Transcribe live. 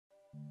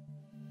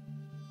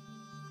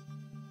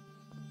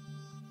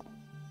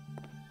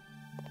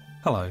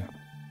Hello,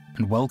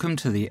 and welcome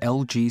to the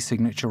LG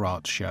Signature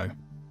Art Show,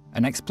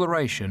 an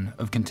exploration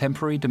of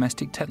contemporary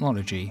domestic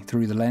technology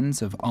through the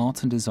lens of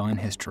art and design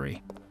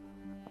history.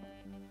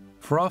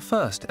 For our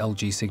first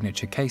LG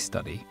Signature case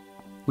study,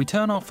 we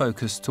turn our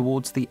focus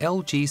towards the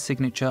LG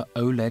Signature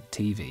OLED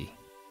TV.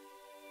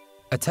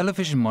 A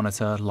television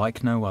monitor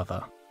like no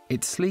other,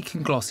 its sleek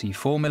and glossy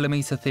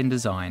 4mm thin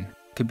design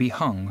could be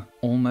hung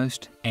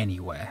almost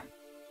anywhere.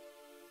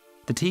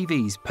 The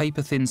TV's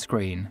paper-thin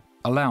screen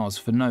allows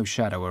for no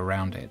shadow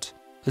around it,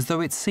 as though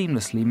it's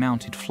seamlessly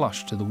mounted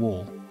flush to the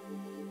wall.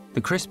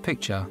 The crisp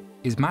picture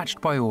is matched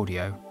by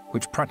audio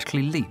which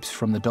practically leaps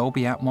from the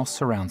Dolby Atmos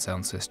surround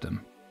sound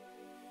system.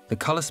 The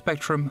colour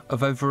spectrum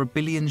of over 1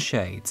 billion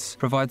shades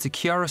provides a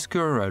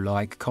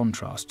chiaroscuro-like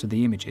contrast to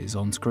the images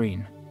on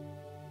screen.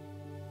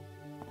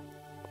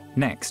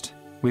 Next,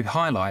 we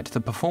highlight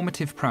the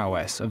performative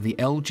prowess of the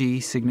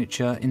LG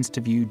Signature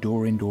InstaView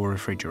door-in-door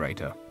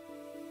refrigerator.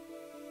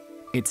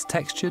 Its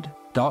textured,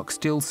 dark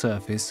steel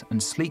surface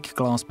and sleek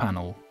glass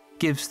panel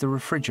gives the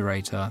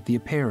refrigerator the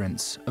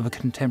appearance of a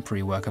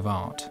contemporary work of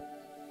art.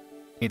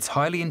 Its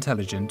highly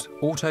intelligent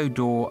auto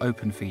door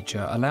open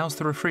feature allows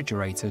the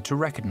refrigerator to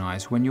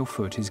recognize when your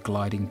foot is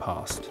gliding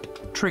past,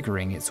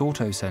 triggering its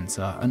auto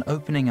sensor and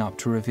opening up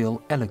to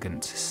reveal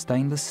elegant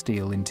stainless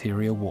steel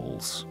interior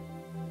walls.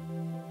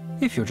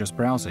 If you're just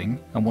browsing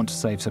and want to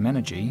save some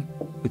energy,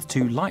 with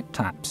 2 light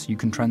taps you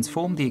can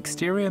transform the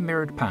exterior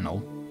mirrored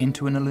panel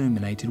into an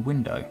illuminated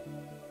window.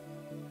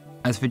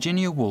 As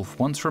Virginia Woolf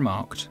once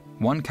remarked,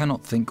 one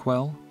cannot think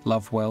well,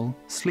 love well,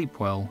 sleep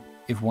well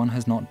if one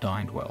has not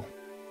dined well.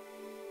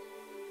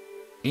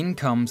 In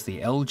comes the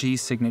LG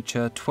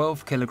Signature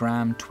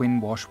 12kg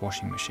twin-wash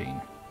washing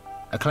machine,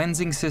 a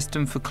cleansing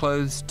system for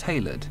clothes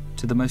tailored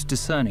to the most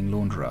discerning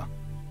launderer.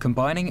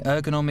 Combining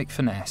ergonomic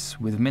finesse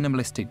with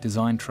minimalistic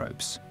design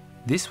tropes,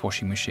 this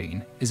washing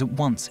machine is at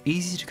once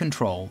easy to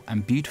control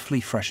and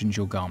beautifully freshens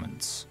your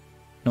garments.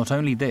 Not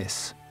only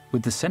this,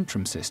 with the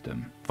Centrum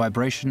system,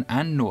 vibration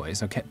and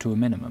noise are kept to a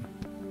minimum.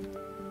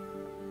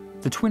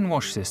 The twin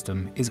wash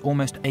system is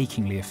almost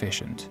achingly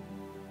efficient.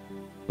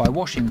 By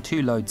washing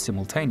 2 loads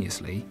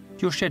simultaneously,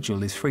 your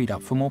schedule is freed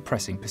up for more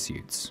pressing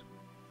pursuits.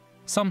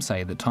 Some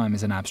say that time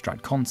is an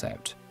abstract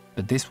concept,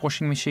 but this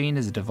washing machine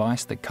is a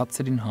device that cuts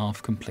it in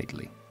half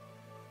completely.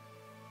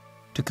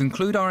 To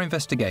conclude our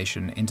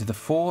investigation into the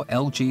 4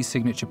 LG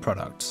Signature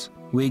products,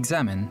 we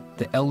examine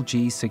the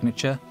LG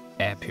Signature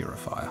Air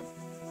Purifier.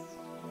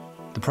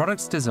 The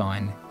product's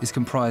design is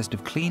comprised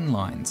of clean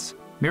lines,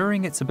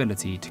 mirroring its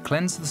ability to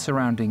cleanse the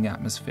surrounding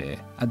atmosphere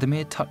at the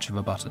mere touch of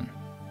a button.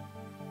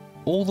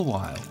 All the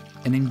while,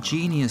 an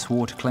ingenious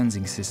water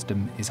cleansing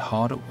system is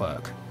hard at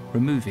work,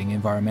 removing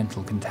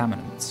environmental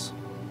contaminants.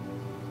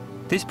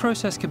 This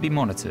process can be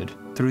monitored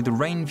through the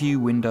RainView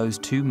Window's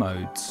 2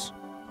 modes,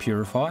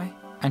 Purify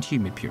and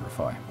Humid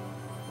Purify.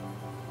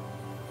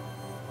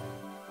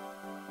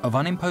 Of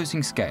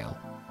unimposing scale,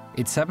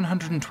 its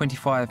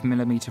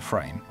 725mm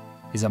frame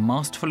is a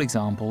masterful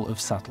example of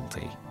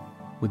subtlety,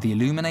 with the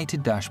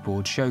illuminated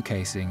dashboard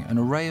showcasing an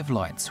array of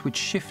lights which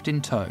shift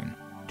in tone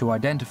to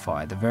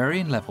identify the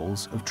varying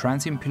levels of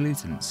transient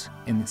pollutants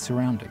in its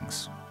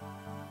surroundings.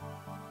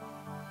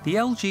 The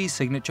LG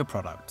Signature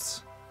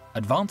products,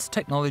 advanced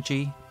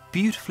technology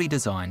beautifully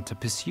designed to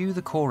pursue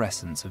the core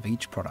essence of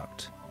each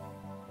product.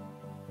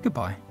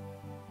 Goodbye.